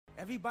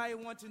Everybody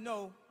wants to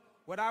know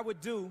what I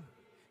would do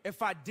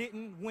if I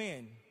didn't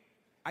win.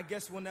 I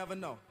guess we'll never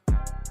know.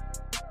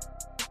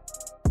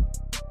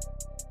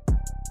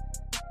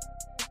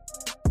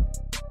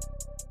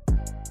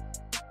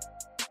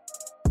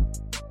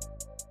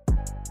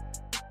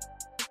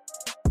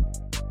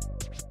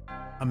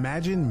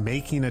 Imagine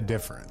making a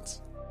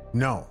difference.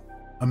 No,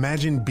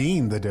 imagine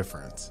being the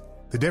difference.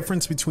 The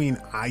difference between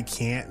I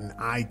can't and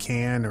I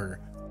can,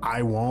 or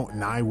I won't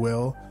and I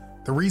will.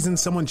 The reason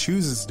someone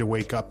chooses to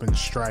wake up and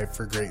strive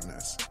for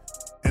greatness.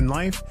 In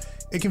life,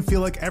 it can feel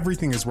like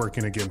everything is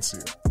working against you.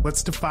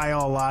 Let's defy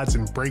all odds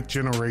and break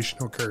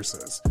generational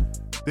curses.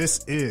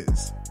 This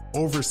is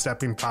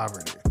Overstepping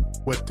Poverty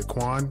with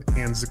Daquan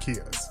and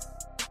Zachaeus.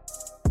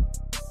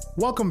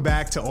 Welcome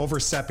back to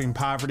Overstepping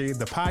Poverty,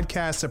 the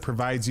podcast that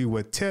provides you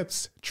with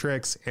tips,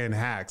 tricks, and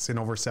hacks in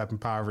overstepping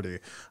poverty.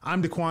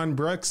 I'm Daquan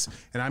Brooks,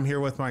 and I'm here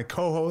with my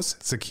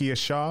co-host, Zachaeus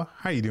Shaw.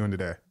 How you doing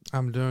today?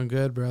 I'm doing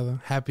good,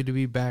 brother. Happy to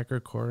be back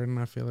recording.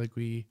 I feel like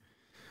we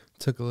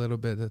took a little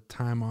bit of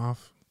time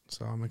off,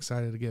 so I'm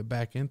excited to get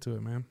back into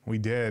it, man. We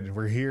did.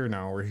 We're here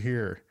now. We're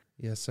here.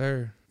 Yes,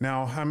 sir.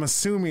 Now, I'm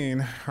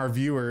assuming our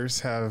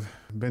viewers have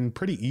been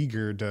pretty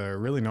eager to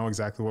really know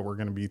exactly what we're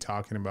going to be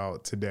talking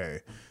about today.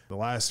 The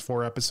last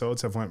 4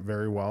 episodes have went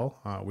very well.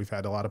 We've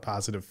had a lot of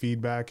positive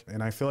feedback,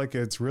 and I feel like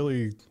it's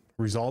really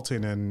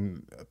resulting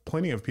in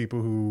plenty of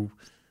people who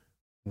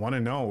want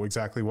to know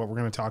exactly what we're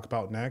going to talk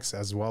about next,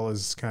 as well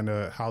as kind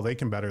of how they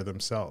can better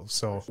themselves.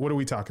 So what are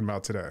we talking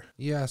about today?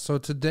 Yeah, so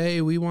today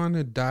we want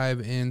to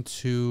dive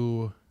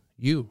into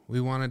you.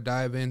 We want to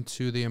dive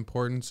into the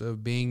importance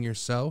of being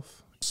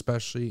yourself,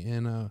 especially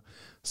in a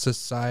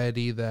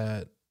society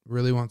that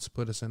really wants to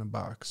put us in a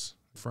box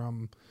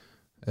from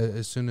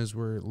as soon as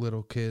we're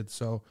little kids.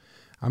 So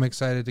I'm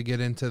excited to get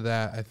into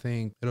that. I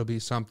think it'll be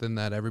something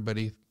that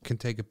everybody can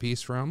take a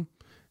piece from.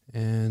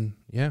 And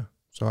yeah,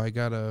 so I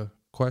got a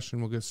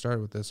question. We'll get started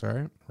with this, all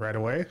right? Right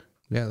away?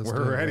 Yeah,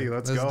 we're ready.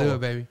 Let's go. Let's do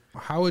it, baby.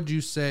 How would you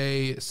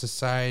say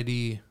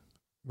society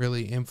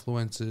really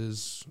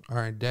influences our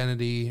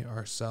identity,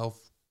 our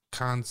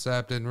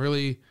self-concept, and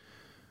really,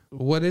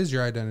 what is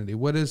your identity?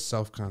 What is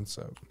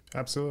self-concept?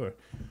 Absolutely.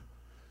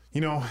 You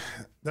know,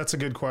 that's a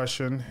good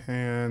question.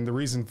 And the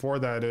reason for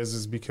that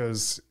is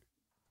because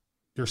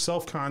your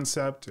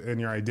self-concept and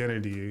your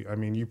identity, I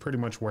mean, you pretty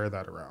much wear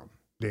that around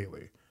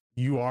daily.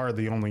 You are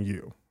the only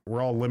you.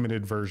 We're all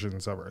limited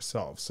versions of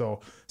ourselves.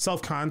 So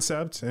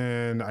self-concept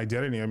and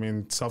identity, I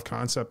mean,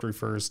 self-concept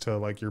refers to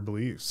like your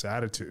beliefs,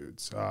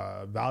 attitudes,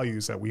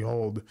 values that we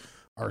hold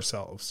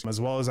ourselves,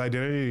 as well as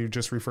identity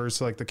just refers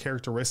to like the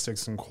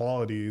characteristics and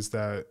qualities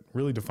that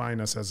really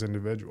define us as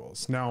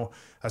individuals. Now,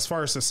 as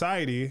far as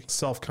society,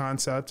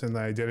 self-concept and the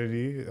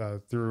identity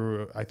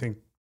I think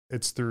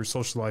it's through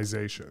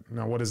socialization.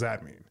 Now, what does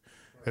that mean?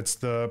 It's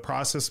the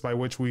process by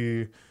which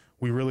we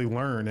really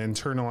learn,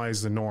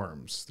 internalize the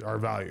norms, our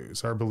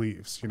values, our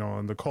beliefs, you know,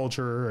 and the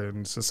culture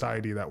and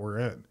society that we're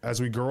in. As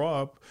we grow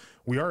up,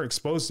 we are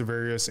exposed to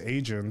various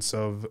agents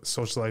of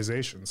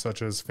socialization,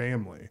 such as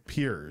family,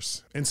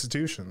 peers,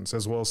 institutions,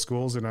 as well as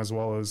schools, and as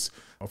well as,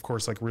 of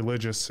course, like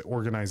religious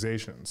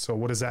organizations. So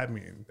what does that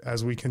mean?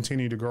 As we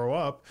continue to grow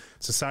up,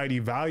 society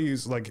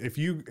values, like if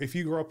you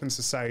grow up in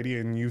society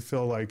and you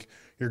feel like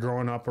you're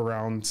growing up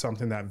around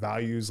something that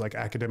values like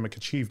academic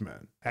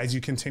achievement, as you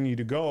continue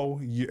to go,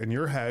 in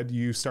your head,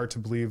 you start to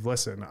believe,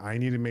 listen, I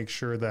need to make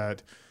sure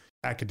that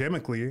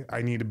academically,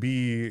 I need to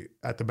be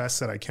at the best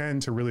that I can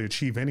to really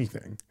achieve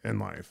anything in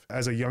life.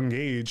 As a young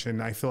age,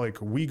 and I feel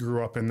like we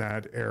grew up in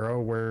that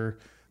era where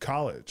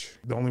college,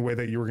 the only way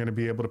that you were going to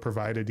be able to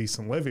provide a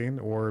decent living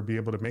or be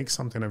able to make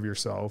something of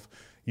yourself,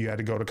 you had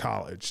to go to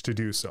college to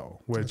do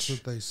so, which that's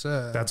what they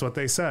said. That's what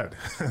they said.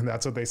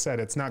 That's what they said.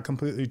 It's not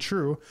completely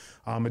true.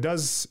 It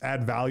does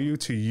add value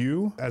to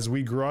you. As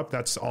we grew up,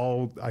 that's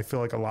all I feel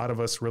like a lot of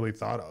us really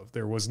thought of.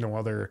 There was no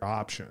other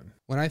option.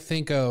 When I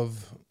think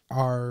of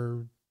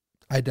our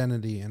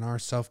identity and our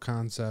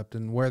self-concept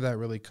and where that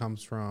really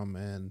comes from,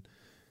 and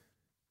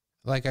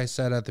like I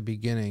said at the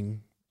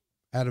beginning,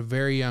 at a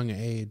very young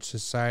age,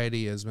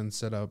 society has been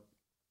set up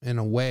in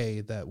a way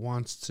that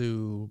wants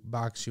to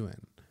box you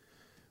in.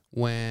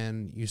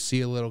 When you see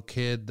a little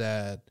kid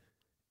that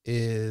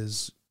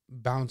is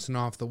bouncing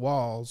off the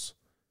walls,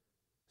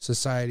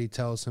 society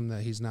tells him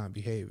that he's not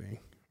behaving,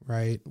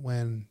 right?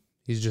 When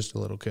he's just a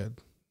little kid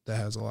that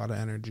has a lot of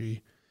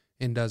energy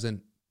and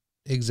doesn't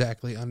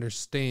exactly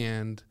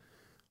understand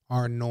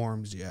our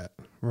norms yet,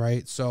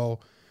 right? So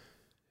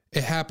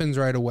it happens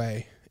right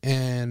away,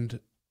 and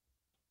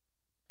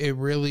it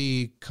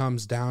really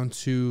comes down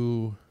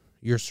to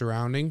your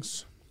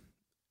surroundings.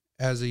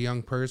 As a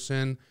young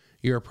person,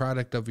 you're a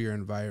product of your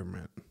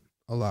environment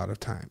a lot of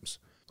times.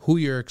 Who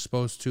you're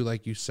exposed to,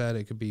 like you said,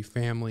 it could be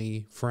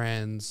family,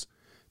 friends,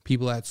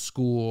 people at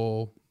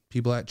school,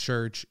 people at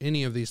church,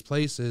 any of these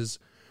places.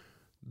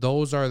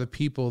 Those are the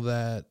people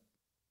that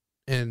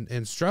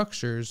and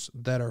structures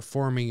that are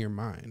forming your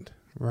mind,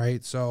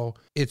 right? So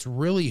it's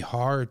really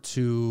hard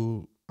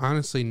to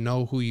honestly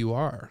know who you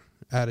are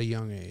at a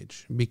young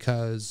age,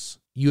 because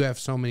you have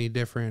so many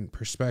different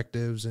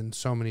perspectives and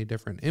so many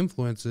different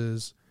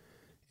influences.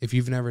 If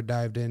you've never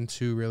dived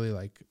into really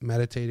like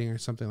meditating or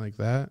something like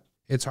that,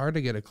 it's hard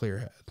to get a clear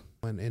head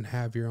and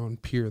have your own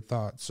pure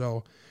thoughts.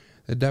 So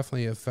it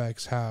definitely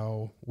affects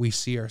how we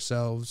see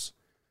ourselves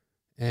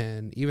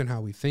and even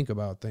how we think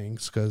about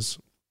things, because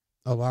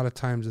a lot of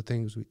times the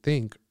things we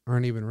think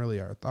aren't even really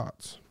our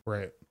thoughts.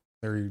 Right.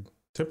 They're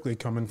typically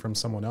coming from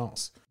someone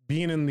else.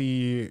 Being in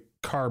the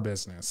car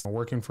business,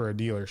 working for a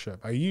dealership,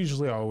 I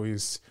usually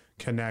always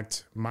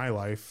connect my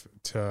life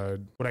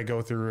to what I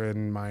go through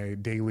in my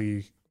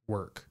daily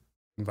work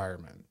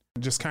environment.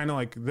 Just kind of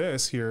like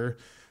this here,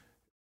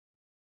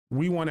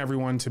 we want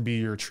everyone to be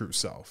your true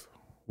self.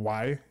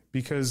 Why?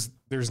 Because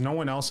there's no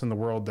one else in the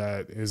world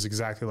that is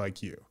exactly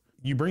like you.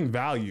 You bring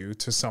value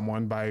to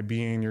someone by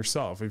being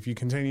yourself. If you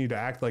continue to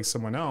act like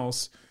someone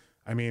else,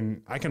 I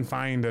mean, I can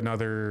find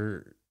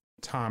another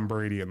Tom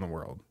Brady in the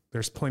world.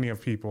 There's plenty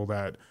of people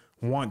that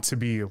want to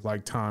be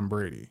like Tom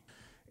Brady.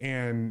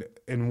 And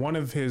in one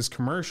of his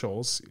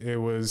commercials, it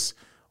was,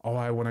 oh,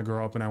 I want to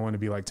grow up and I want to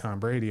be like Tom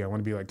Brady. I want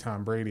to be like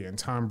Tom Brady. And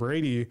Tom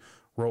Brady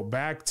wrote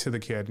back to the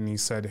kid and he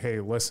said, hey,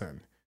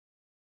 listen,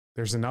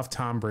 there's enough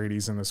Tom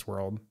Bradys in this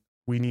world.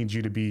 We need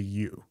you to be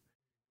you.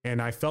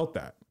 And I felt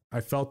that.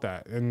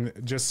 And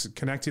just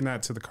connecting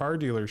that to the car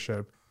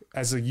dealership,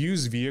 as a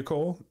used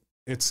vehicle,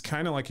 it's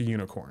kind of like a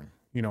unicorn.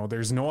 You know,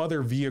 there's no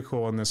other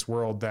vehicle in this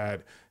world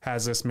that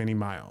has this many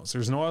miles.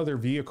 There's no other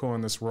vehicle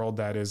in this world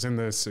that is in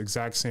this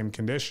exact same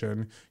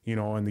condition, you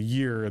know, in the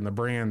year and the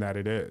brand that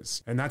it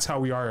is. And that's how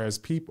we are as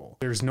people.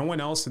 There's no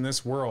one else in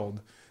this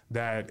world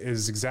that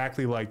is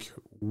exactly like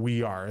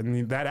we are.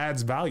 And that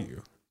adds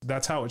value.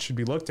 That's how it should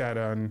be looked at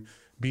on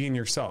being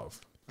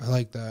yourself. I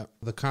like that.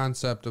 The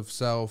concept of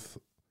self.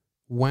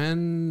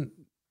 When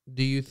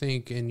do you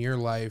think in your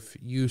life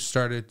you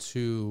started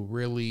to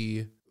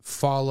really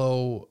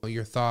follow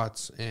your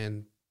thoughts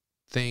and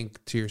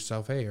think to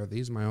yourself, hey, are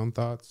these my own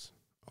thoughts?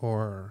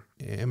 Or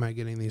am I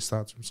getting these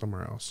thoughts from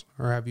somewhere else?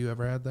 Or have you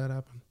ever had that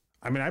happen?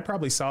 I mean, I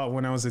probably saw it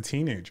when I was a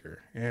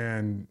teenager.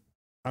 And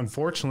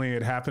unfortunately,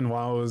 it happened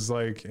while I was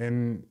like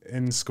in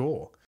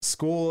school.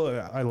 School,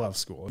 I love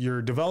school.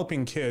 You're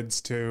developing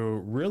kids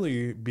to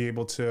really be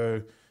able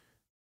to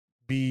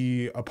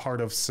be a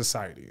part of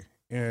society.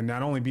 And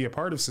not only be a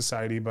part of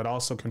society, but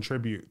also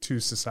contribute to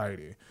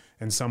society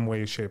in some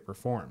way, shape, or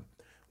form.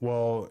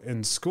 Well,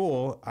 in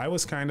school, I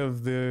was kind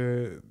of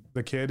the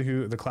kid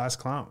the class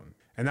clown.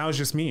 And that was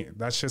just me.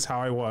 That's just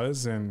how I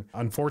was. And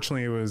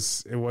unfortunately,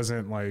 it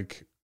wasn't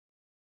like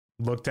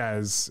looked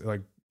as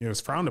like it was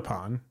frowned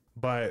upon.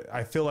 But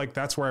I feel like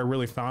that's where I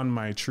really found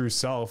my true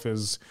self,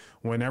 is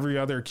when every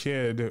other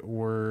kid you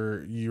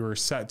were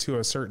set to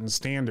a certain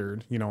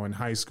standard, you know, in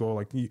high school.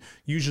 Like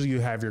usually you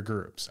have your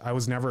groups. I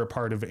was never a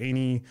part of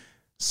any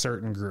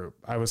certain group.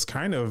 I was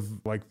kind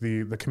of like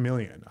the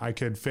chameleon. I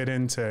could fit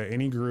into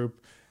any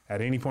group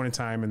at any point in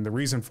time. And the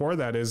reason for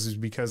that is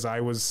because I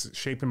was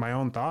shaping my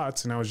own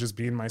thoughts and I was just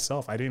being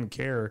myself. I didn't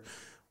care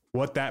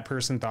what that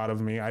person thought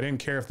of me. I didn't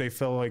care if they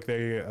felt like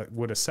they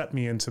would accept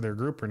me into their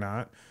group or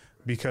not.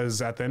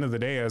 Because at the end of the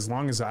day, as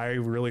long as I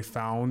really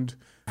found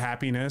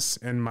happiness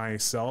in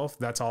myself,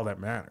 that's all that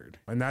mattered.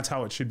 And that's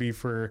how it should be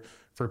for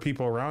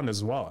people around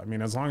as well. I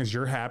mean, as long as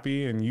you're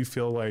happy and you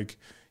feel like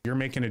you're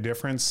making a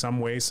difference some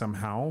way,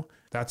 somehow,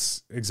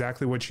 that's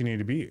exactly what you need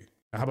to be.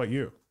 How about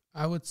you?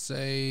 I would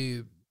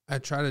say I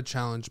try to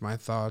challenge my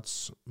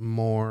thoughts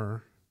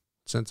more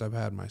since I've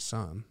had my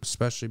son,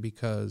 especially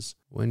because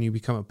when you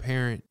become a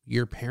parent,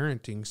 your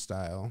parenting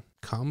style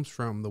comes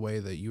from the way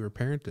that you were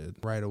parented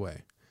right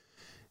away.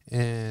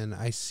 And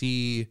I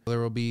see there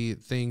will be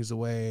things the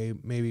way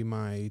maybe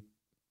my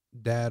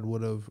dad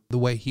the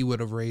way he would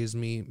have raised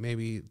me,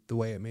 maybe the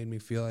way it made me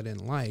feel I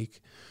didn't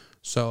like.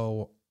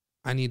 So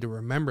I need to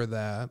remember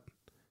that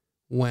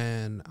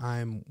when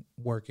I'm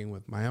working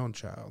with my own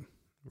child,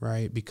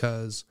 right?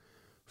 Because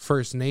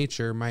first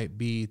nature might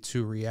be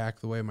to react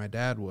the way my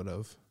dad would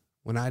have.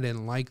 When I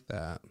didn't like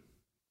that,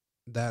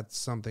 that's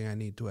something I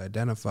need to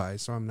identify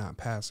so I'm not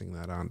passing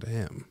that on to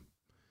him.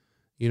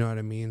 You know what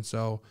I mean?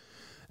 So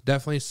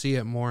definitely see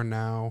it more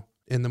now.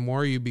 And the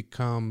more you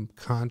become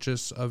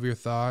conscious of your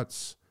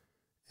thoughts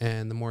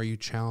and the more you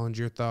challenge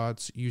your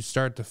thoughts, you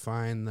start to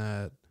find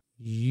that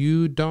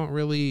you don't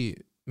really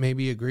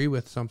maybe agree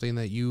with something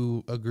that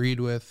you agreed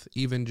with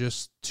even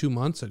just 2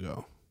 months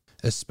ago,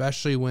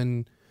 especially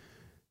when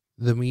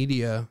the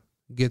media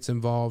gets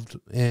involved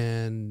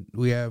and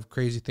we have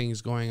crazy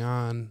things going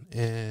on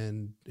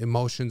and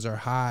emotions are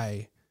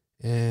high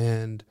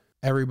and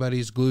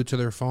everybody's glued to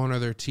their phone or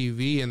their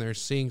TV and they're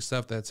seeing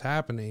stuff that's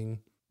happening.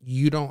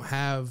 You don't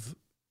have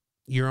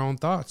your own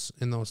thoughts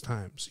in those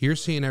times. You're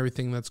seeing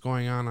everything that's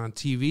going on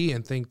TV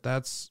and think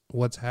that's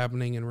what's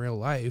happening in real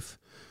life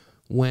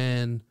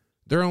when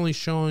they're only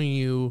showing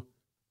you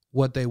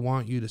what they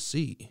want you to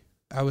see.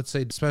 I would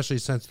say, especially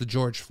since the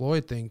George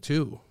Floyd thing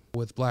too,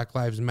 with Black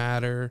Lives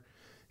Matter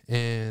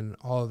and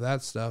all of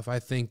that stuff, I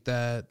think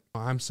that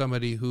I'm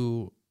somebody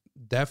who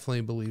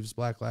definitely believes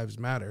Black Lives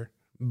Matter.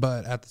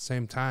 But at the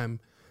same time,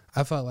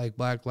 I felt like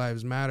Black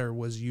Lives Matter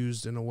was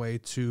used in a way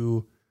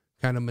to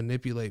kind of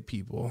manipulate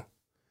people.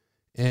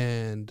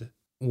 And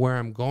where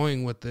I'm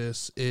going with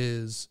this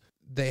is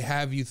they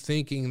have you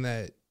thinking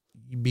that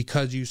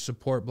because you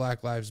support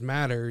Black Lives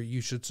Matter,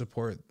 you should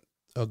support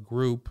a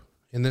group,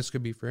 and this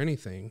could be for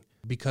anything,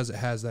 because it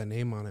has that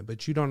name on it.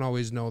 But you don't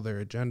always know their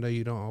agenda.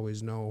 You don't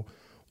always know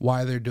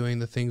why they're doing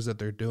the things that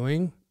they're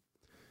doing.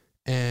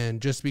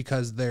 And just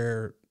because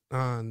they're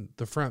on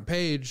the front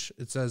page,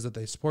 it says that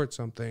they support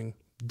something,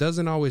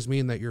 doesn't always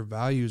mean that your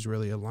values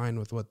really align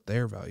with what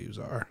their values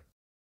are.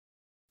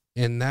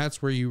 And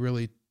that's where you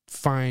really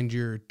find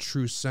your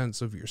true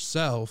sense of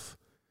yourself,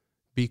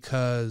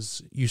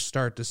 because you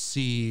start to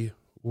see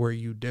where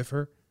you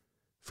differ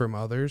from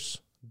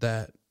others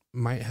that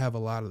might have a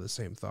lot of the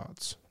same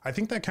thoughts. I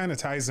think that kind of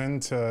ties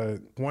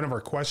into one of our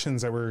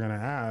questions that we were going to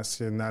ask,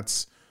 and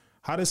that's,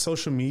 how does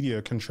social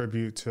media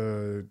contribute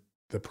to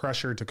the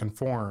pressure to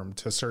conform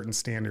to certain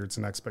standards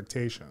and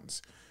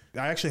expectations?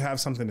 I actually have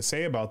something to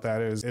say about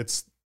that. Is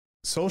it's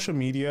social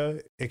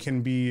media, it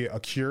can be a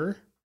cure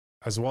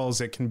as well as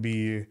it can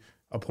be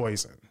a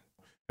poison.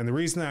 And the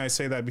reason that I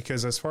say that,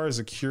 because as far as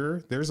a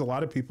cure, there's a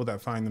lot of people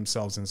that find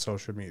themselves in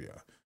social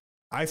media.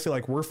 I feel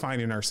like we're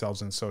finding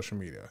ourselves in social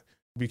media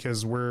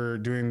because we're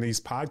doing these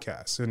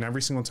podcasts. And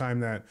every single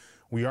time that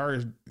we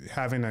are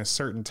having a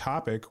certain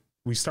topic,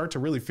 we start to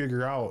really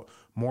figure out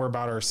more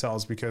about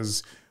ourselves,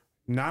 because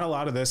not a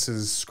lot of this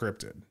is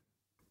scripted.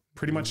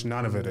 Pretty much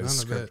none of it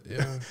is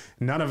scripted.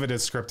 None of it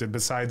is scripted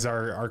besides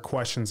our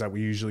questions that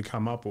we usually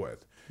come up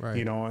with. Right.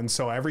 You know, and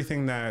so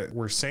everything that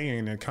we're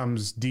saying, it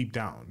comes deep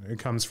down. It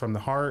comes from the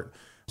heart.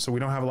 So we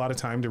don't have a lot of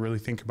time to really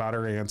think about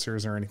our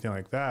answers or anything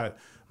like that.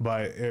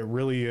 But it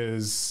really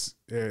is,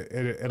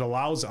 it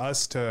allows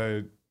us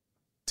to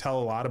tell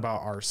a lot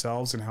about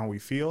ourselves and how we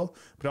feel,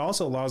 but it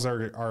also allows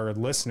our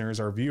listeners,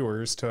 our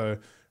viewers, to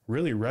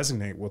really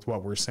resonate with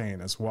what we're saying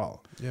as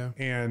well. Yeah.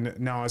 And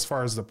now, as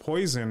far as the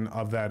poison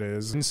of that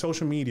is, in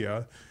social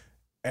media,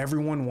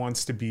 everyone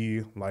wants to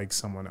be like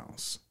someone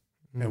else.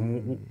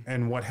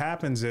 And what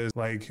happens is,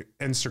 like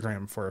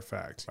Instagram, for a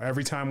fact,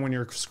 every time when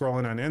you're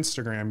scrolling on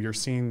Instagram, you're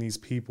seeing these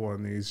people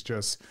in these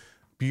just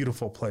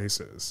beautiful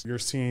places. You're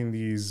seeing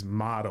these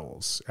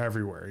models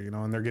everywhere, you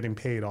know, and they're getting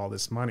paid all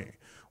this money.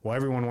 Well,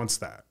 everyone wants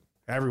that.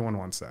 Everyone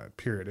wants that,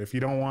 period. If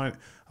you don't want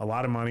a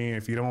lot of money,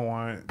 if you don't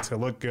want to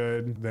look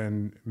good,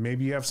 then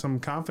maybe you have some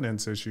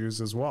confidence issues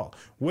as well,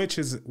 which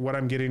is what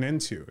I'm getting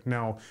into.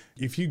 Now,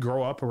 if you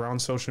grow up around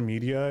social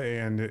media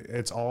and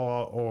it's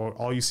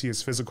all you see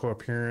is physical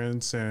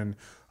appearance and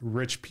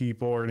rich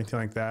people or anything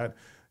like that,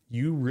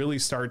 you really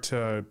start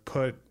to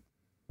put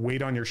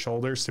weight on your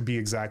shoulders to be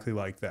exactly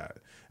like that.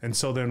 And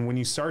so then when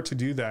you start to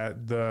do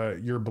that,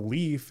 your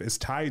belief is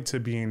tied to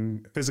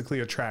being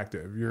physically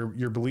attractive.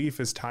 Your belief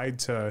is tied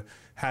to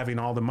having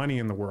all the money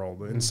in the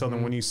world. And so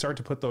then when you start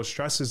to put those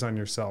stresses on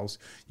yourselves,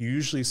 you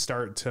usually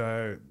start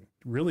to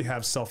really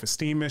have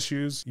self-esteem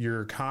issues.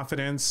 Your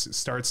confidence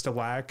starts to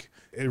lack.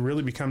 It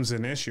really becomes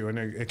an issue. And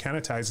it kind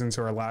of ties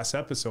into our last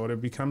episode.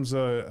 It becomes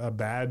you have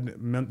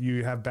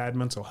bad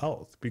mental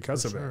health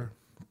because of it.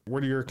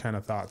 What are your kind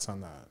of thoughts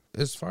on that?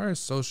 As far as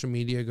social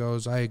media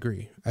goes, I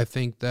agree. I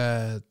think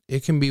that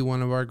it can be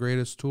one of our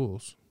greatest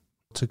tools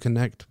to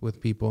connect with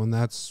people. And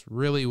that's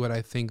really what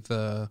I think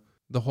the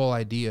whole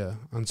idea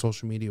on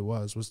social media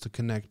was to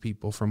connect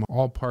people from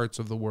all parts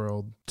of the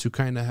world, to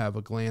kind of have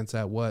a glance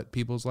at what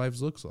people's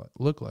lives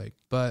look like.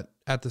 But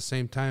at the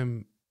same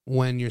time,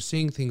 when you're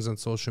seeing things on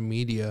social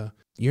media,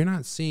 you're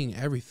not seeing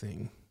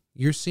everything.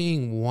 You're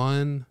seeing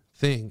one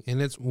thing,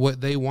 and it's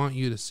what they want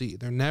you to see.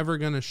 They're never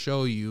going to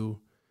show you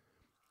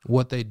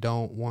what they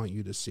don't want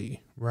you to see,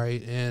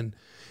 right? And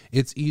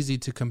it's easy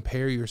to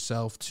compare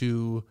yourself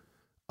to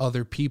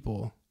other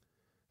people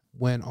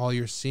when all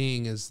you're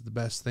seeing is the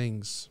best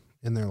things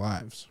in their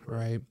lives,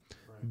 right?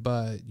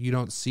 But you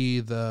don't see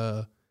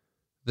the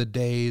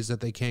days that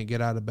they can't get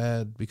out of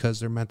bed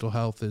because their mental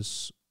health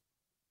is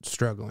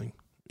struggling.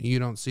 You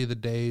don't see the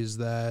days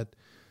that,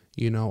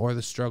 you know, or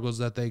the struggles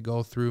that they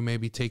go through,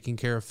 maybe taking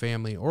care of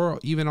family, or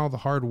even all the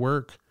hard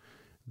work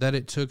that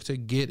it took to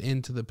get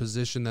into the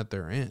position that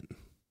they're in,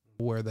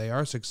 where they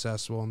are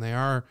successful and they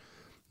are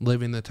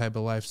living the type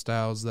of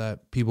lifestyles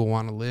that people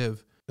want to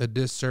live. A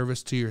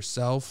disservice to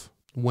yourself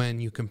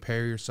when you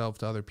compare yourself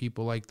to other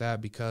people like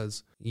that,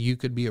 because you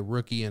could be a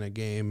rookie in a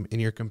game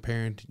and you're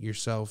comparing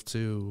yourself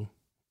to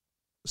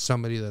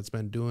somebody that's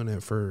been doing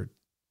it for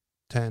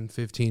 10,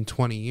 15,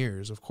 20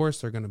 years. Of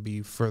course, they're going to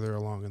be further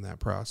along in that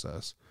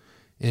process.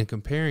 And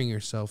comparing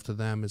yourself to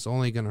them is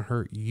only going to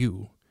hurt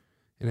you.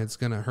 And it's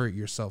going to hurt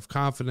your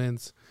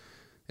self-confidence.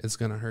 It's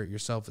going to hurt your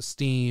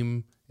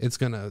self-esteem. It's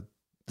going to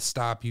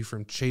stop you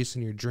from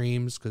chasing your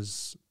dreams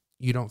because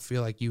you don't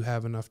feel like you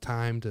have enough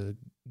time to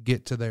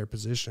get to their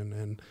position.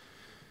 And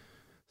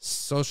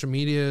social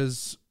media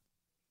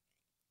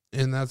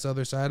and that's the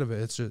other side of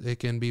it. It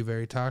can be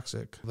very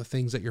toxic. The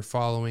things that you're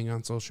following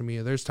on social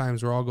media. There's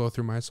times where I'll go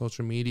through my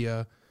social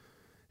media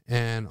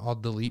and I'll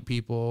delete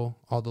people.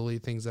 I'll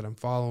delete things that I'm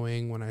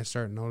following when I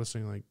start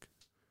noticing, like,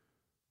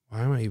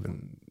 why don't I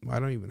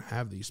even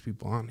have these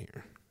people on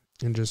here?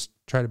 And just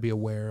try to be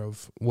aware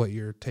of what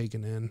you're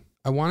taking in.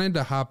 I wanted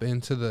to hop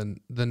into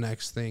the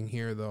next thing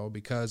here, though,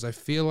 because I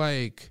feel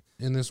like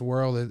in this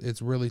world,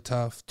 it's really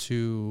tough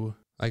to,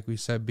 like we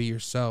said, be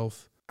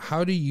yourself.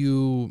 How do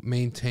you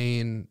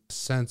maintain a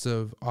sense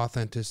of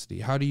authenticity?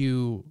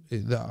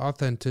 The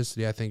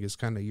authenticity, I think, is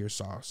kind of your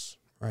sauce,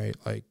 right?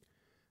 Like,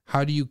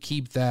 how do you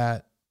keep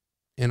that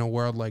in a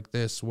world like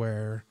this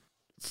where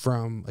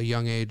from a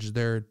young age,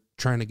 they're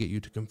trying to get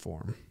you to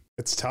conform?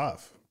 It's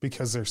tough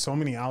because there's so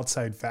many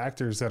outside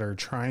factors that are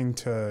trying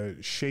to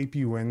shape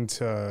you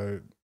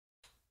into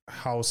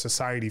how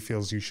society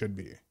feels you should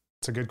be.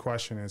 It's a good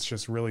question. It's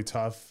just really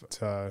tough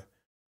to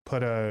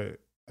put an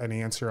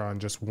answer on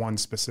just one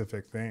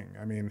specific thing.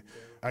 I mean,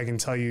 I can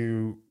tell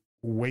you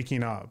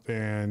waking up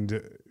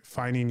and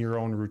finding your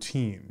own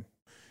routine.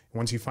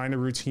 Once you find a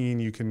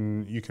routine, you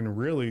can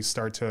really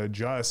start to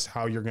adjust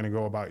how you're going to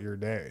go about your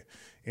day,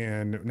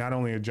 and not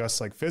only adjust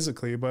like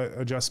physically, but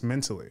adjust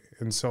mentally.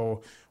 And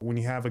so when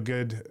you have a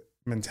good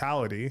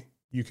mentality,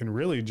 you can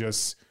really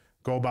just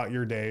go about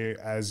your day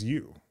as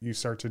you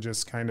start to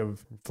just kind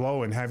of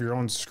flow and have your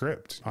own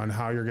script on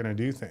how you're going to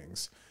do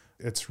things.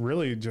 It's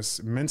really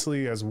just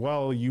mentally as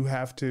well. You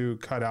have to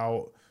cut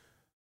out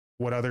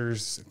what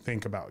others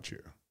think about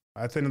you.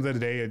 At the end of the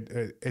day,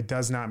 it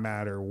does not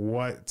matter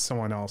what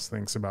someone else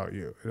thinks about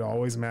you. It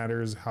always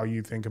matters how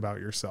you think about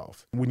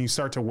yourself. When you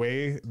start to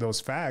weigh those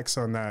facts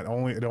on that,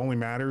 it only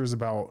matters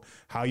about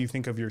how you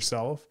think of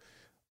yourself.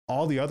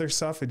 All the other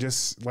stuff, it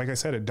just, like I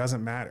said, it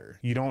doesn't matter.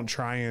 You don't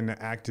try and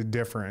act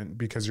different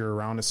because you're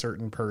around a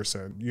certain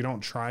person. You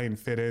don't try and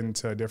fit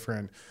into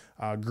different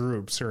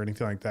groups or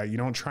anything like that. You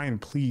don't try and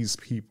please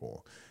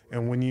people.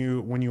 And when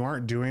you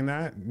aren't doing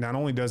that, not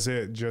only does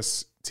it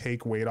just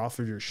take weight off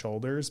of your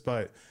shoulders,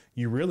 but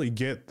you really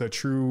get the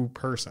true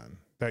person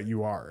that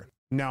you are.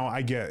 Now,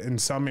 I get in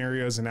some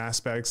areas and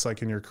aspects,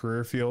 like in your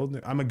career field,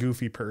 I'm a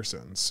goofy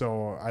person.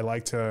 So I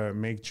like to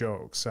make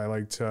jokes. I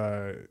like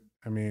to,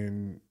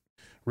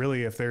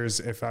 really,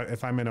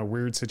 if I'm in a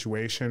weird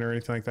situation or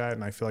anything like that,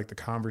 and I feel like the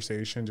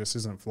conversation just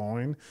isn't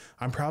flowing,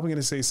 I'm probably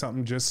going to say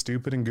something just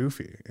stupid and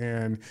goofy.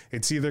 And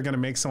it's either going to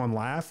make someone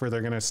laugh or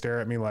they're going to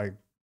stare at me like,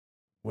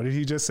 what did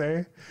he just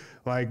say?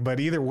 But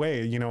either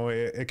way,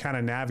 it kind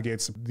of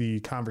navigates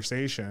the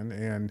conversation,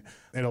 and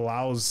it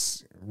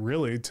allows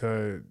really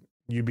to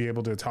you be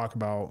able to talk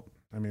about,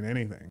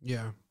 anything.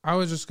 Yeah. I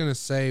was just going to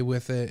say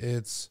with it,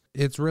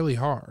 it's really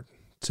hard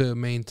to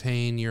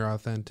maintain your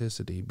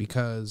authenticity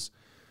because,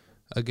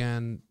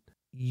 again,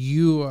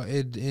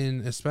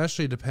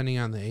 especially depending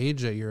on the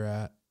age that you're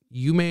at,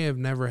 you may have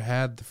never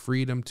had the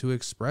freedom to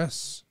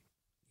express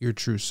your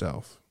true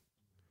self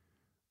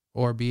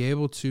or be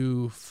able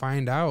to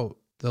find out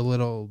the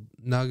little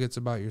nuggets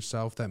about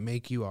yourself that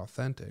make you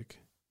authentic,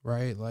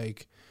 right?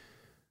 Like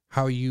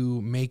how you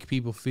make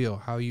people feel,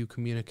 how you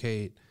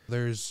communicate.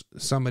 There's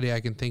somebody I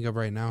can think of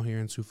right now here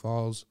in Sioux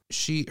Falls.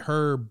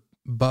 Her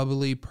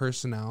bubbly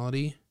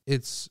personality,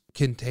 it's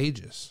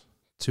contagious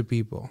to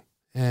people.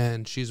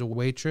 And she's a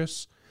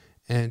waitress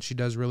and she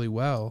does really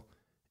well.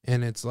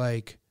 And it's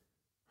like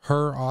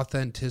her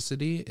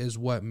authenticity is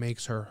what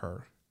makes her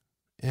her.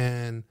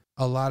 And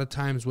a lot of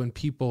times when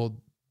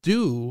people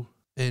do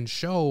and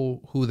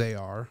show who they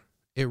are,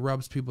 it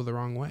rubs people the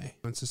wrong way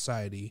in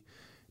society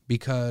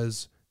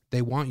because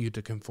they want you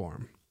to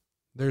conform.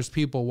 There's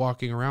people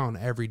walking around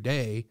every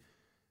day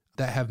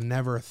that have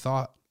never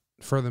thought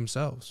for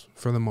themselves,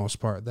 for the most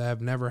part, that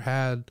have never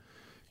had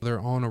their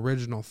own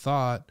original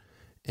thought,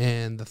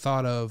 and the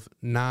thought of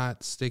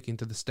not sticking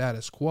to the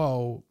status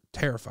quo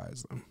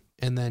terrifies them.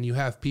 And then you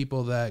have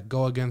people that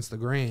go against the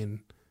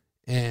grain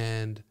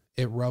and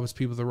it rubs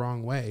people the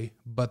wrong way,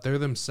 but they're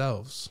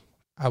themselves.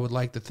 I would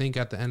like to think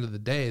at the end of the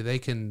day, they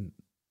can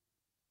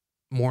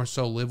more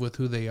so live with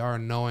who they are,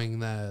 knowing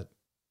that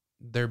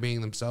they're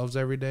being themselves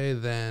every day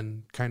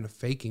than kind of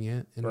faking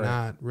it and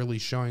not really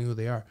showing who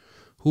they are.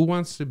 Who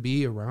wants to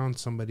be around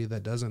somebody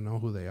that doesn't know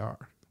who they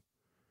are?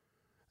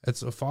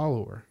 It's a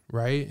follower,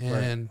 right?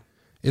 And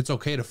it's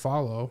okay to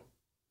follow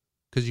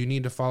because you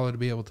need to follow to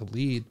be able to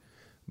lead,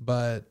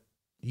 but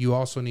you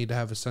also need to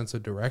have a sense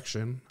of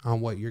direction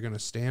on what you're going to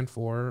stand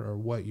for or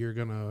what you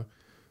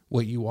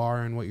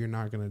are and what you're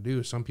not going to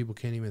do. Some people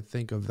can't even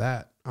think of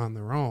that on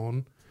their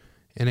own,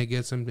 and it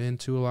gets them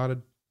into a lot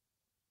of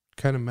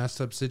kind of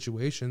messed up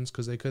situations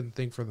because they couldn't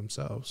think for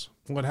themselves.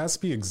 Well, it has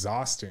to be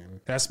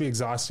exhausting. It has to be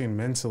exhausting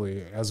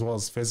mentally as well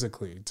as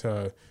physically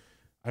to,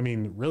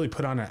 really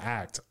put on an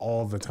act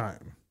all the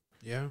time.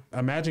 Yeah.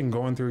 Imagine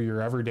going through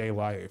your everyday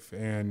life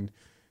and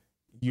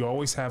you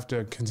always have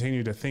to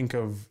continue to think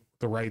of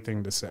the right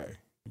thing to say.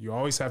 You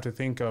always have to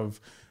think of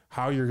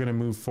how you're going to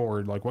move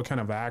forward, like what kind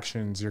of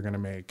actions you're going to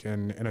make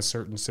in a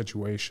certain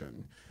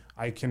situation.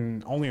 I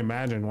can only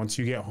imagine once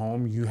you get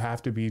home, you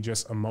have to be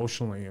just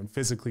emotionally and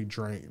physically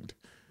drained.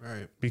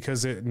 Right.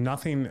 Because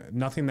nothing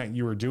that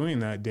you were doing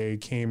that day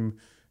came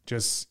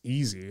just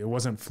easy. It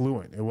wasn't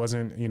fluent. It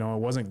wasn't, it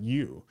wasn't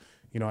you.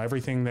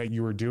 Everything that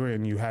you were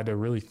doing, you had to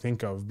really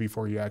think of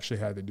before you actually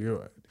had to do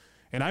it.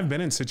 And I've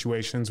been in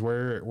situations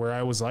where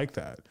I was like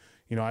that.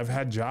 I've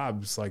had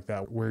jobs like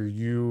that where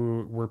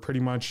you were pretty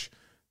much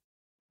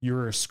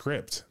you're a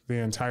script the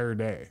entire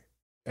day.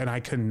 And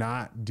I could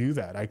not do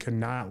that. I could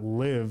not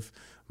live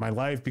my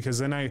life, because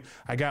then I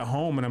got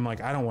home and I'm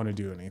like, I don't want to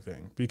do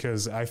anything,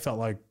 because I felt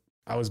like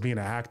I was being an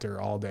actor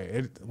all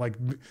day.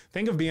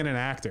 Think of being an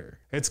actor.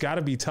 It's got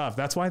to be tough.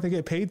 That's why they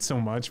get paid so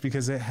much,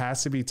 because it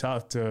has to be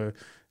tough to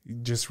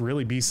just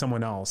really be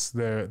someone else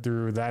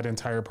through that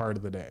entire part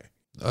of the day.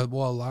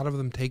 Well, a lot of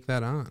them take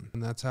that on.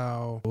 And that's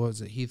how, what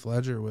was it, Heath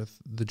Ledger with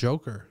the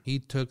Joker? He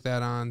took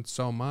that on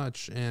so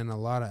much, and a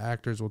lot of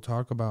actors will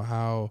talk about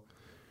how,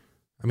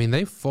 I mean,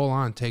 they full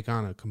on take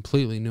on a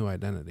completely new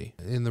identity,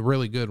 and the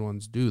really good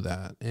ones do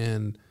that.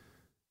 And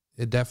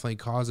it definitely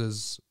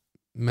causes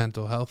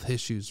mental health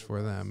issues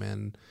for them.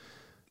 And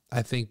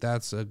I think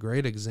that's a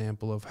great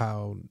example of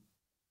how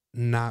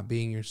not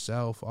being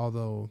yourself,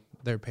 although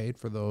they're paid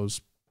for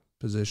those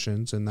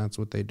positions and that's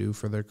what they do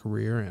for their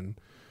career, and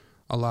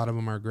a lot of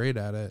them are great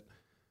at it,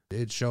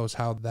 it shows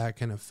how that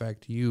can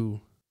affect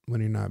you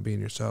when you're not being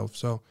yourself.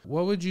 So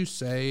what would you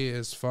say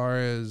as far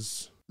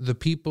as the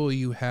people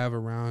you have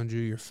around you,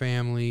 your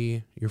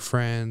family, your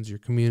friends, your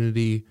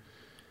community,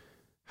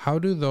 how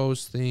do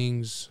those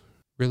things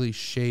really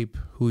shape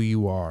who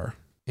you are?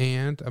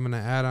 And I'm going to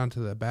add on to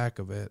the back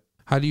of it,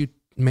 how do you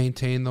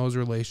maintain those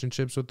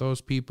relationships with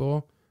those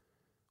people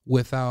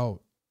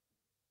without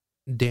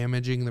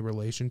damaging the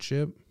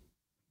relationship,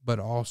 but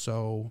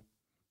also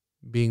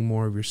being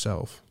more of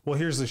yourself? Well,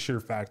 here's the sheer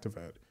fact of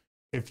it.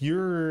 If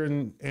you're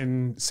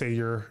in say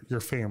your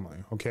family,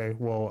 okay,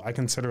 well, I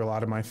consider a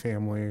lot of my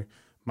family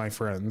my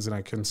friends, and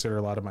I consider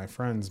a lot of my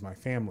friends my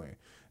family.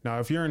 Now,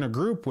 if you're in a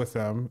group with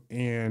them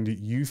and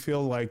you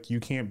feel like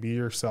you can't be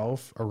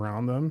yourself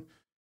around them,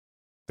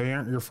 they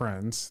aren't your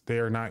friends. They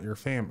are not your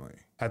family.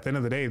 At the end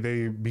of the day,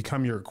 they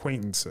become your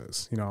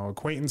acquaintances. You know,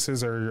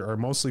 acquaintances are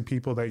mostly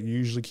people that you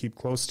usually keep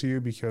close to you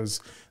because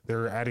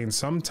they're adding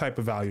some type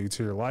of value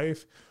to your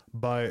life,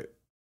 but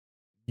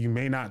you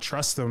may not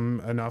trust them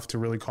enough to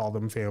really call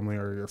them family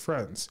or your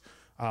friends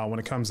when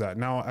it comes to that.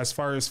 Now, as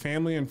far as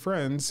family and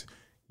friends,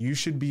 you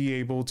should be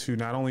able to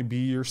not only be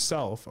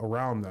yourself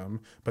around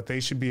them, but they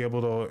should be able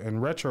to, in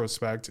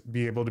retrospect,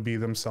 be able to be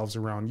themselves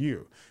around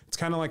you. It's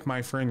kind of like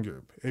my friend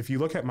group. If you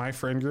look at my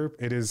friend group,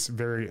 it is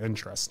very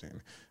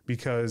interesting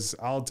because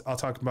I'll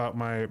talk about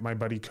my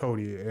buddy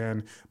Cody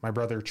and my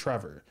brother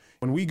Trevor.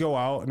 When we go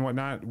out and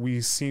whatnot,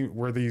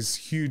 we're these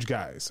huge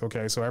guys.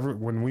 Okay, so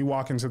when we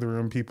walk into the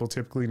room, people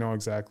typically know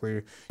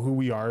exactly who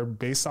we are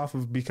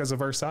because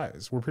of our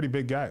size. We're pretty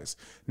big guys.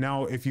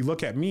 Now, if you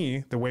look at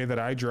me, the way that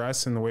I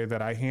dress and the way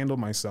that I handle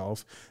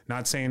myself,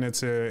 not saying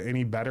it's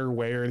any better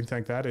way or anything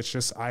like that. It's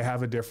just I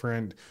have a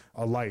different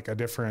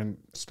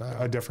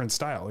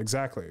style.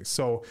 Exactly.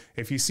 So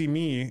if you see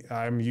me,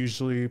 I'm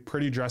usually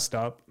pretty dressed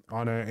up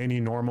on any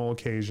normal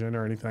occasion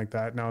or anything like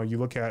that. Now you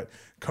look at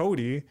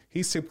Cody,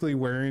 he's typically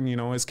wearing,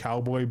 his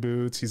cowboy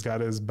boots. He's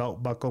got his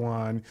belt buckle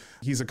on.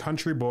 He's a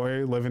country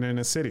boy living in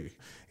a city.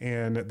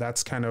 And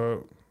that's kind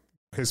of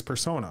his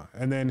persona.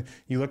 And then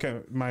you look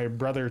at my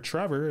brother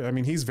Trevor, I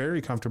mean, he's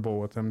very comfortable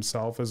with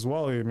himself as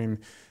well. I mean,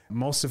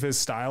 most of his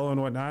style and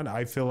whatnot,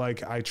 I feel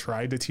like I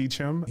tried to teach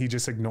him. He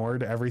just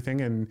ignored everything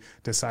and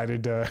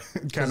decided to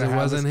kind of It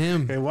wasn't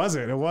him. It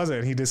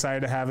wasn't. He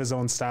decided to have his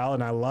own style,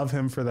 and I love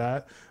him for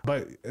that.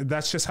 But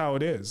that's just how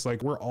it is.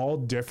 Like, we're all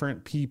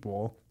different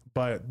people,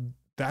 but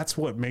that's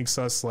what makes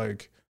us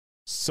like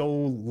so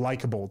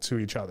likable to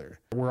each other.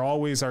 We're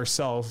always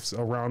ourselves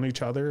around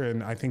each other.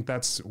 And I think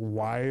that's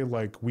why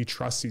we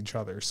trust each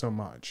other so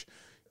much.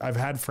 I've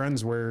had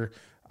friends where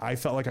I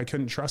felt like I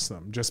couldn't trust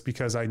them just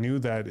because I knew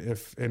that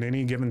if in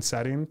any given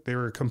setting, they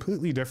were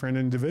completely different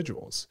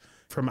individuals.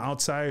 From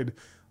outside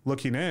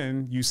looking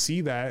in, you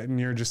see that and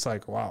you're just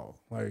like, wow,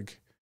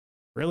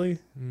 really?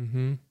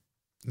 Mm-hmm.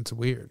 It's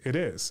weird. It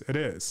is.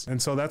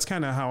 And so that's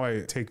kind of how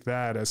I take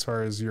that as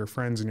far as your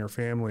friends and your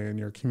family and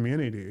your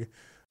community.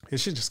 It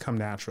should just come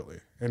naturally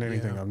in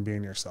anything on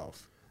being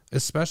yourself.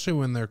 Especially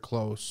when they're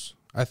close.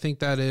 I think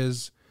that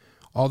is,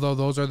 although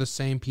those are the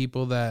same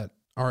people that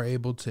are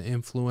able to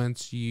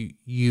influence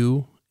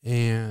you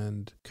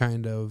and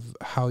kind of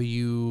how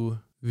you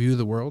view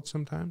the world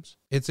sometimes,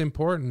 it's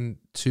important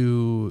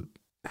to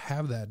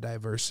have that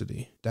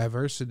diversity.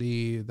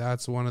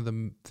 That's one of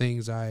the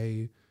things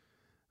I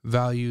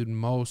valued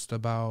most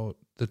about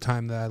the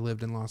time that I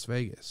lived in Las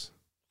Vegas,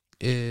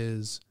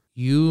 is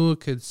you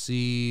could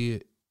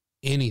see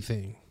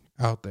anything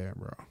out there,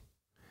 bro.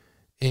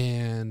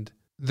 And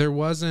there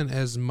wasn't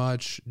as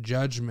much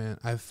judgment,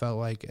 I felt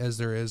like, as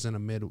there is in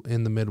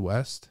the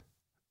Midwest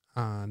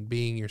on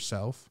being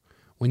yourself.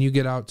 When you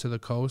get out to the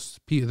coast,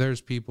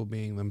 there's people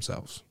being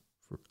themselves.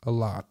 A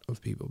lot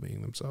of people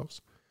being themselves.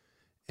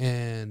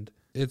 And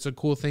it's a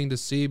cool thing to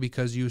see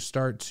because you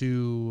start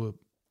to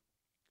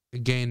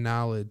gain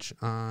knowledge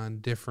on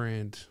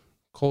different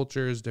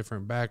cultures,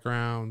 different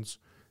backgrounds,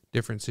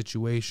 different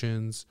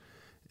situations.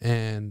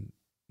 And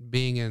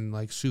being in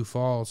Sioux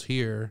Falls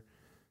here,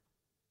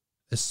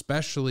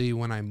 especially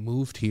when I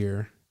moved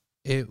here,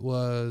 it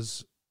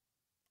was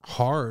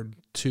hard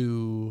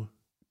to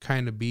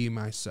kind of be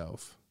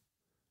myself.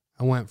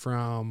 I went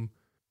from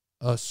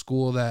a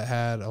school that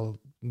had a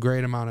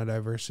great amount of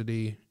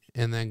diversity.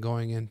 And then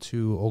going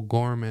into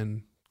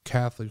O'Gorman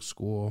Catholic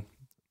school,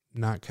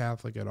 not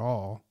Catholic at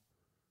all,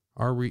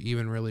 or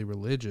even really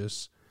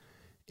religious,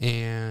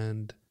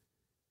 and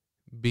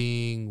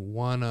being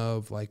one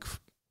of like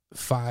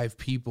 5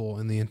 people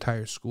in the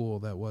entire school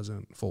that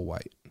wasn't full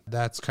white.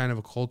 That's kind of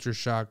a culture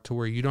shock to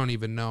where you don't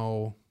even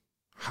know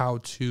how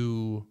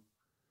to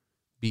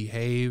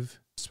behave,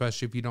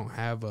 especially if you don't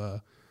have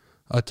a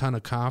ton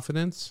of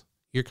confidence.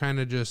 You're kind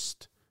of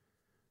just,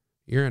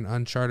 you're in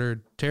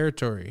uncharted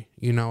territory,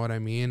 you know what I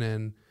mean?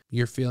 And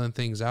you're feeling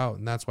things out.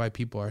 And that's why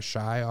people are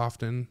shy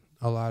often,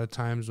 a lot of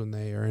times when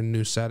they are in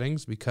new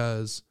settings,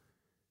 because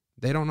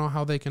they don't know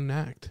how they can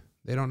act.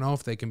 They don't know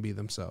if they can be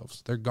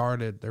themselves. They're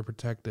guarded. They're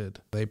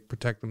protected. They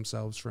protect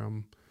themselves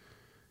from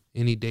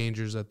any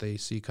dangers that they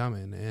see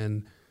coming.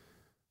 And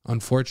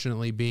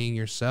unfortunately, being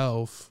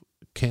yourself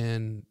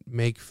can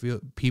make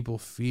people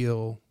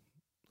feel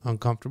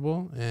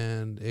uncomfortable,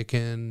 and it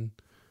can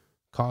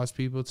cause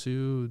people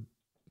to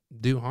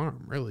do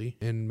harm, really,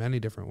 in many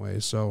different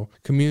ways. So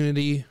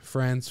community,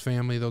 friends,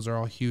 family, those are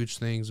all huge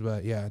things.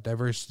 But yeah,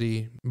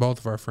 diversity, both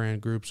of our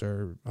friend groups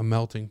are a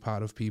melting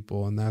pot of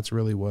people. And that's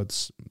really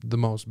what's the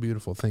most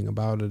beautiful thing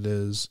about it,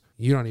 is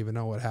you don't even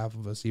know what half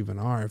of us even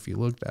are. If you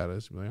looked at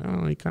us, you'd be like,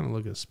 oh, you kind of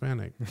look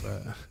Hispanic.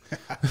 But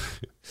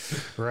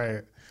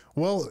Right.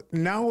 Well,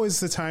 now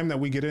is the time that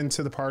we get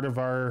into the part of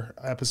our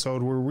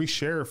episode where we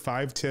share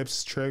 5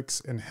 tips,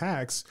 tricks, and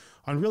hacks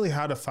on really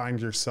how to find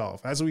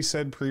yourself. As we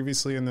said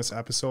previously in this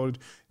episode,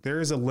 there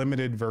is a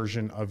limited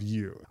version of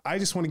you. I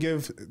just want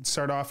to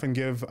start off and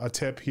give a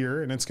tip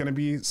here, and it's going to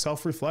be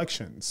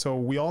self-reflection. So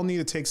we all need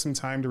to take some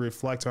time to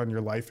reflect on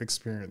your life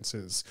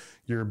experiences,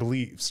 your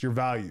beliefs, your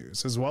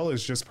values, as well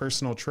as just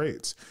personal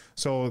traits.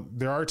 So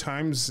there are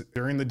times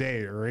during the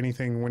day or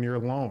anything when you're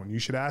alone, you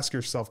should ask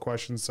yourself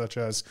questions such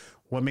as,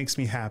 what makes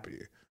me happy?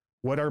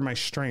 What are my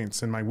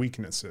strengths and my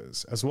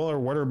weaknesses, as well as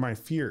what are my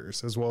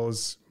fears, as well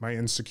as my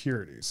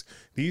insecurities?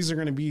 These are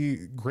going to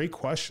be great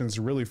questions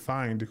to really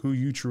find who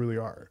you truly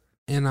are.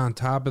 And on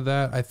top of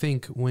that, I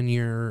think when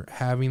you're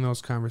having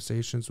those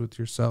conversations with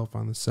yourself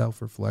on the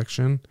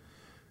self-reflection,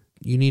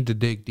 you need to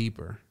dig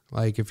deeper.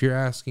 Like if you're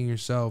asking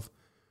yourself,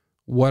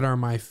 what are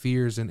my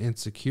fears and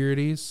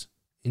insecurities?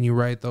 And you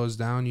write those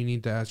down, you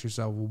need to ask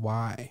yourself,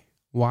 why?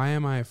 Why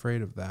am I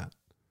afraid of that?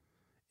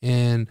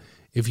 And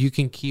if you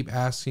can keep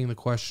asking the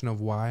question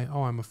of why,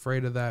 oh, I'm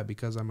afraid of that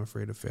because I'm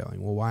afraid of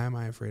failing. Well, why am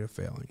I afraid of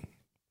failing?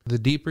 The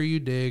deeper you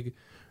dig,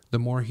 the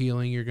more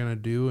healing you're going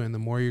to do and the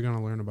more you're going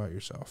to learn about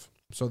yourself.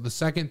 So the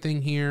second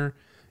thing here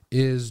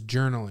is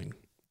journaling.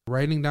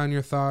 Writing down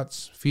your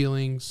thoughts,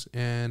 feelings,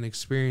 and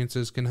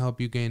experiences can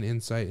help you gain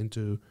insight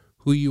into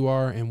who you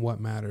are and what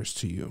matters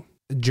to you.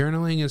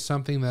 Journaling is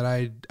something that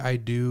I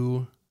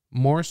do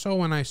more so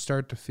when I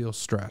start to feel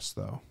stressed,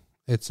 though.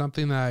 It's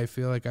something that I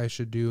feel like I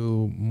should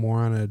do more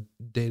on a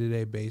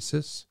day-to-day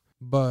basis.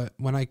 But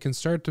when I can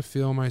start to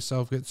feel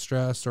myself get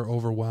stressed or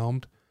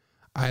overwhelmed,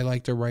 I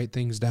like to write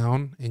things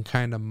down and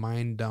kind of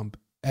mind dump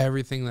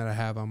everything that I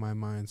have on my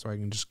mind so I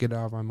can just get it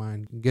out of my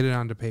mind, get it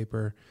onto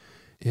paper,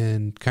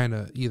 and kind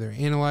of either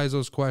analyze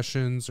those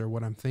questions or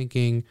what I'm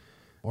thinking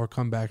or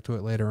come back to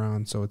it later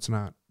on so it's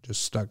not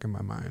just stuck in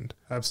my mind.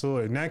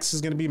 Absolutely. Next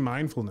is going to be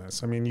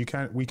mindfulness. I mean,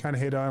 we kind of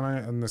hit on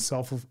it on the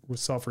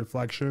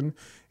self-reflection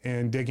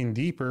and digging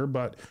deeper,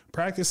 but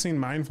practicing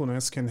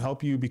mindfulness can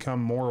help you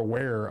become more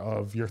aware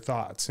of your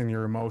thoughts and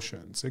your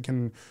emotions. It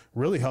can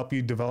really help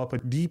you develop a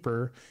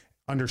deeper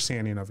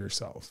understanding of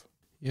yourself.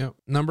 Yep.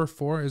 Number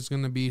 4 is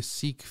going to be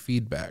seek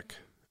feedback.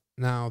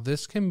 Now,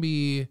 this can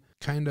be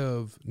kind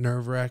of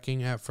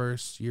nerve-wracking at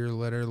first. You're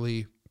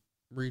literally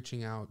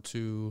reaching out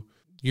to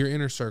your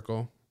inner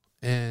circle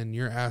and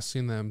you're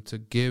asking them to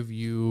give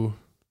you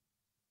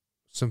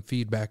some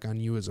feedback on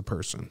you as a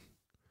person.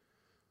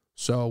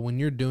 So when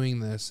you're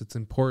doing this, it's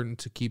important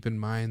to keep in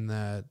mind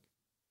that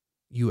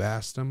you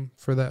asked them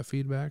for that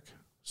feedback.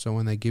 So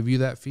when they give you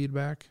that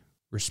feedback,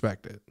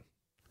 respect it.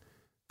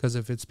 Because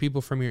if it's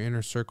people from your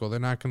inner circle, they're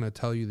not going to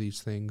tell you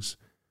these things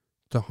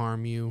to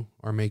harm you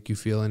or make you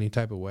feel any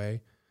type of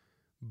way.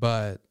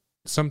 But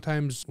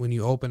sometimes when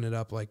you open it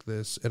up like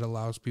this, it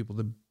allows people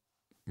to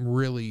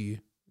really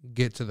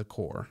get to the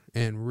core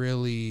and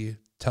really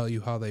tell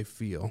you how they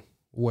feel.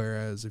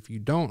 Whereas if you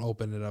don't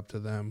open it up to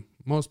them,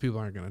 most people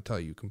aren't going to tell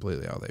you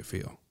completely how they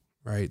feel,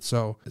 right?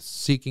 So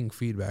seeking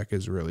feedback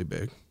is really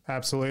big.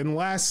 Absolutely. And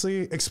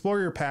lastly, explore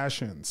your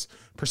passions.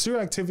 Pursue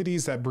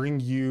activities that bring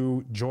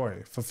you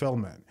joy,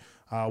 fulfillment,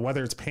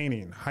 whether it's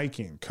painting,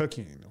 hiking,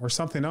 cooking, or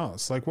something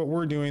else. Like what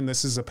we're doing,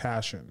 this is a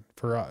passion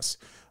for us.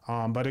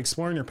 But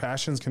exploring your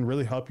passions can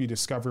really help you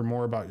discover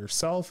more about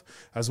yourself,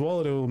 as well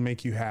as it will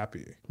make you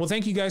happy. Well,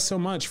 thank you guys so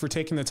much for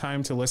taking the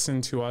time to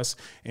listen to us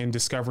and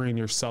discovering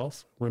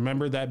yourself.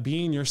 Remember that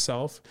being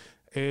yourself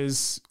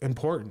is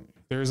important.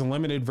 There's a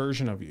limited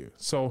version of you.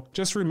 So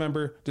just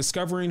remember,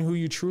 discovering who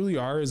you truly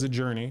are is a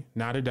journey,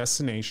 not a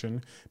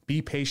destination.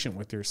 Be patient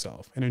with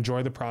yourself and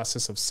enjoy the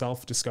process of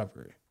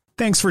self-discovery.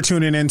 Thanks for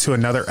tuning in to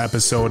another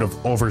episode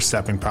of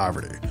Overstepping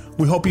Poverty.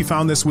 We hope you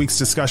found this week's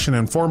discussion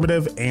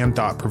informative and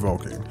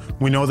thought-provoking.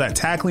 We know that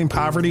tackling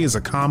poverty is a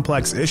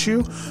complex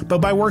issue, but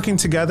by working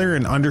together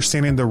and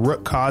understanding the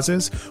root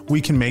causes, we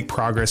can make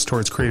progress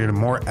towards creating a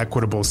more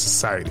equitable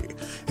society.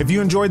 If you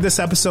enjoyed this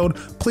episode,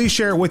 please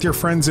share it with your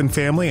friends and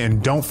family,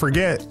 and don't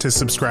forget to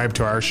subscribe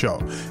to our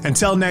show.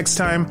 Until next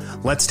time,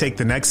 let's take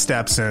the next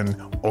steps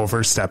in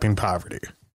Overstepping Poverty.